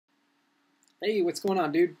Hey, what's going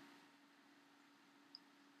on, dude?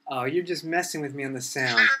 Oh, you're just messing with me on the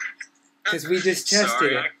sound. Because we just tested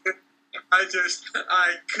Sorry, it.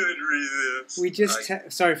 I could resist. We just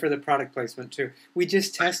sorry for the product placement too. We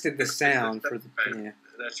just tested the sound for the yeah.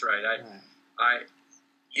 That's right. I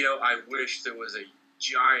wish there was a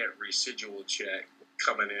giant residual check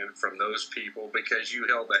coming in from those people because you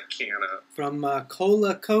held that can up. From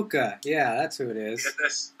Cola Coca. Yeah, that's who it is. Yeah,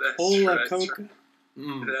 that's Cola right. Coca.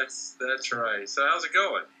 That's right. So how's it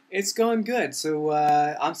going? It's going good. So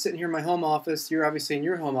I'm sitting here in my home office. You're obviously in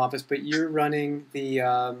your home office, but you're running the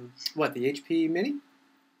the HP Mini?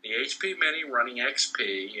 The HP Mini running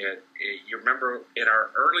XP. You remember in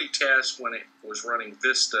our early test when it was running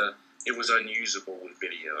Vista, it was unusable with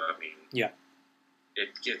video. I mean, yeah,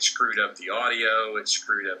 it screwed up the audio, it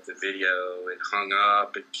screwed up the video, it hung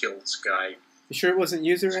up, it killed Skype. You sure it wasn't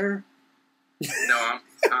user error? No,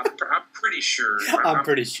 I'm pretty sure. I'm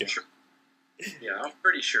pretty sure. Yeah, I'm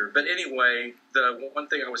pretty sure. But anyway, the one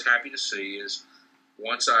thing I was happy to see is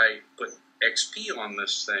once I put XP on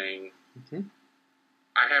this thing,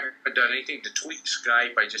 I haven't done anything to tweak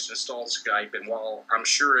Skype. I just installed Skype, and while I'm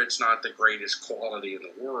sure it's not the greatest quality in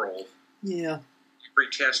the world, yeah,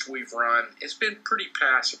 every test we've run, it's been pretty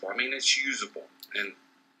passable. I mean, it's usable, and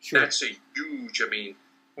that's a huge. I mean,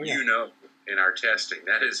 in our testing,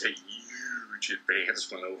 that is a huge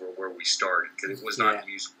advancement over where we started because it was not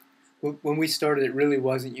usable. When we started, it really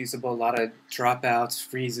wasn't usable. A lot of dropouts,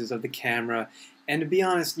 freezes of the camera. And to be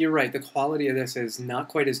honest, you're right. The quality of this is not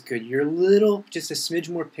quite as good. You're just a smidge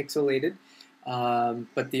more pixelated.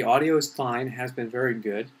 But the audio is fine, has been very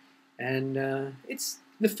good. And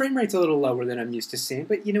the frame rate's a little lower than I'm used to seeing.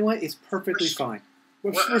 But you know what? It's perfectly fine.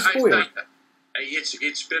 We're spoiled.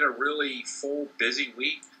 It's been a really full, busy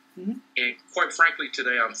week. And quite frankly,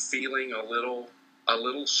 today I'm feeling a little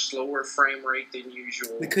slower frame rate than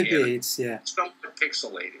usual. It could be. It's somewhat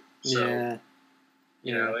pixelated. So,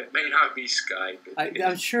 you know, it may not be Skype.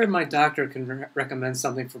 I'm sure my doctor can recommend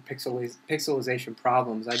something for pixelization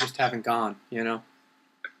problems. I just haven't gone,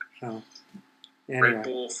 So, anyway. Red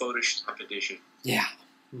Bull Photoshop edition. Yeah,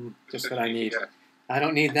 just what I need. I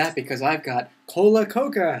don't need that because I've got Cola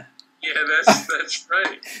Coca. Yeah, that's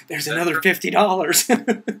right. There's another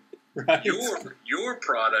 $50. Right. Your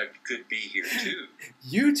product could be here too.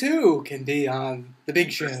 You too can be on the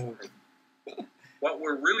big show. What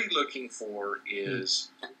we're really looking for is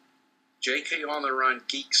JK on the Run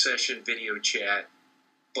Geek Session Video Chat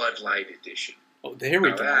Bud Light Edition. Oh, there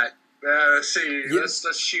we go.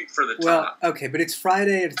 Let's shoot for the top. Well, okay, but it's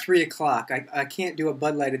Friday at 3 o'clock. I can't do a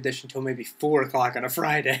Bud Light edition until maybe 4 o'clock on a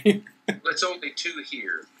Friday. It's only 2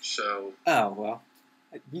 here, so. Oh well.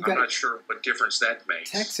 I'm not sure what difference that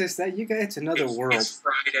makes. Texas, it's another world.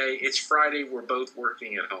 It's Friday. We're both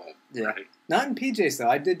working at home. Yeah, right? Not in PJs though.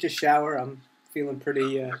 I did just shower. I'm feeling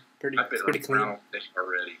pretty I've been clean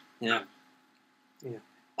already. Yeah.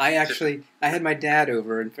 I had my dad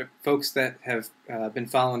over, and folks that have been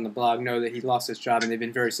following the blog know that he lost his job, and they've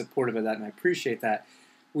been very supportive of that, and I appreciate that.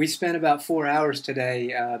 We spent about 4 hours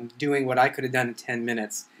today doing what I could have done in 10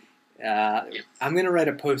 minutes. I'm going to write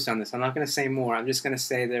a post on this. I'm not going to say more. I'm just going to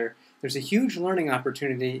say there's a huge learning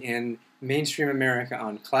opportunity in mainstream America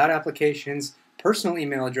on cloud applications, personal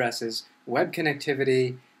email addresses, web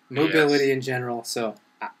connectivity, mobility in general. So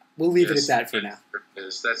we'll leave it at that for now.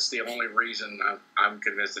 That's the only reason I'm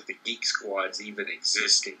convinced that the Geek Squad's even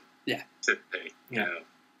existing today.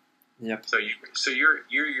 Yep. So you're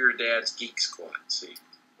your dad's Geek Squad. See.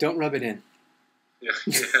 Don't rub it in. Yeah.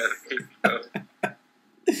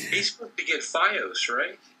 He's supposed to get FiOS,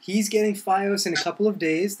 right? He's getting FiOS in a couple of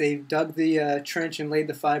days. They've dug the trench and laid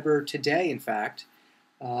the fiber today, in fact.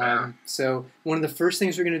 So one of the first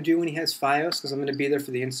things we're going to do when he has FiOS, because I'm going to be there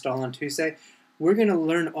for the install on Tuesday, we're going to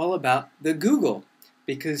learn all about the Google.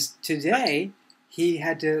 Because today he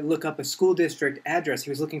had to look up a school district address. He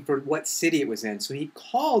was looking for what city it was in. So he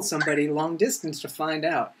called somebody long distance to find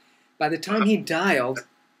out. By the time he dialed,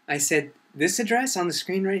 I said, "This address on the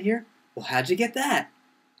screen right here? Well, how'd you get that?"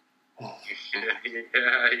 Oh.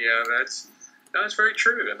 Yeah, that's very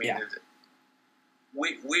true. I mean,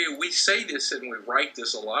 we say this and we write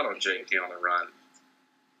this a lot on JK on the Run.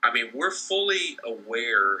 I mean, we're fully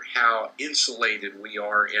aware how insulated we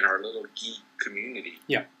are in our little geek community.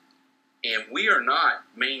 Yeah. And we are not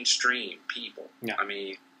mainstream people. Yeah. I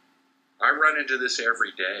mean, I run into this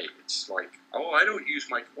every day. It's like, why would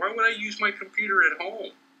I use my computer at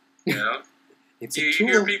home? You know? You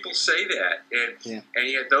hear people say that, and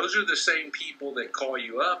yet those are the same people that call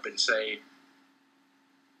you up and say,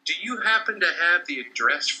 "Do you happen to have the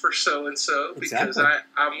address for so and so? Because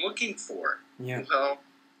I'm looking for it." Yeah. Well,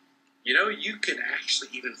 You know, you can actually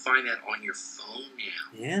even find that on your phone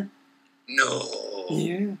now. Yeah. No.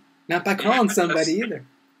 Yeah. Not by calling somebody either.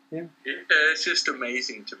 Yeah. It's just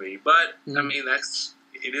amazing to me. But, I mean,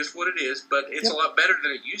 it is what it is, but it's a lot better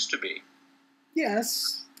than it used to be.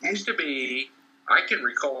 Yes. It used to be, I can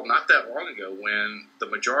recall not that long ago when the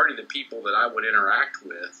majority of the people that I would interact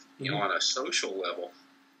with, you know, on a social level,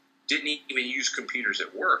 didn't even use computers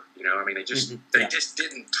at work. You know, I mean, they just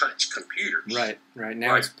didn't touch computers. Right.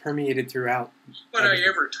 Now it's permeated throughout. Would I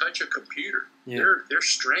ever touch a computer? Yeah. They're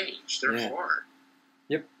strange. They're hard.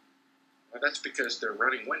 Yep. Well, that's because they're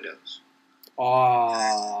running Windows.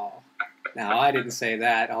 Oh. Now, I didn't say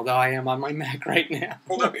that, although I am on my Mac right now.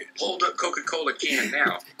 Hold up Coca-Cola can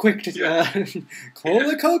now. Quick,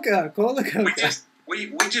 Coca-Cola.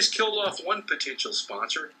 We just killed off one potential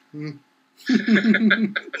sponsor.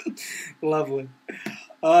 Lovely.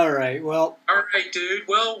 All right, well. All right, dude.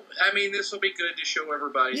 Well, I mean, this will be good to show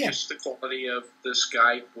everybody just the quality of the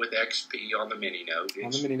Skype with XP on the mini note.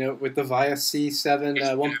 On the mini note with the VIA C7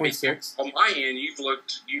 1.6. On my end,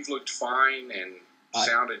 you've looked fine and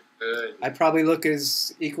sounded good. I probably look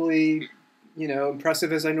as equally,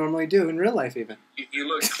 impressive as I normally do in real life, even. You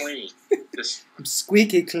look clean. I'm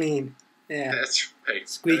squeaky clean. Yeah. That's right.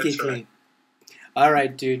 Squeaky clean. Right. All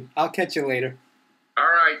right, dude. I'll catch you later. All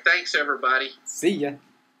right. Thanks, everybody. See ya.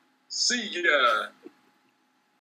 See ya.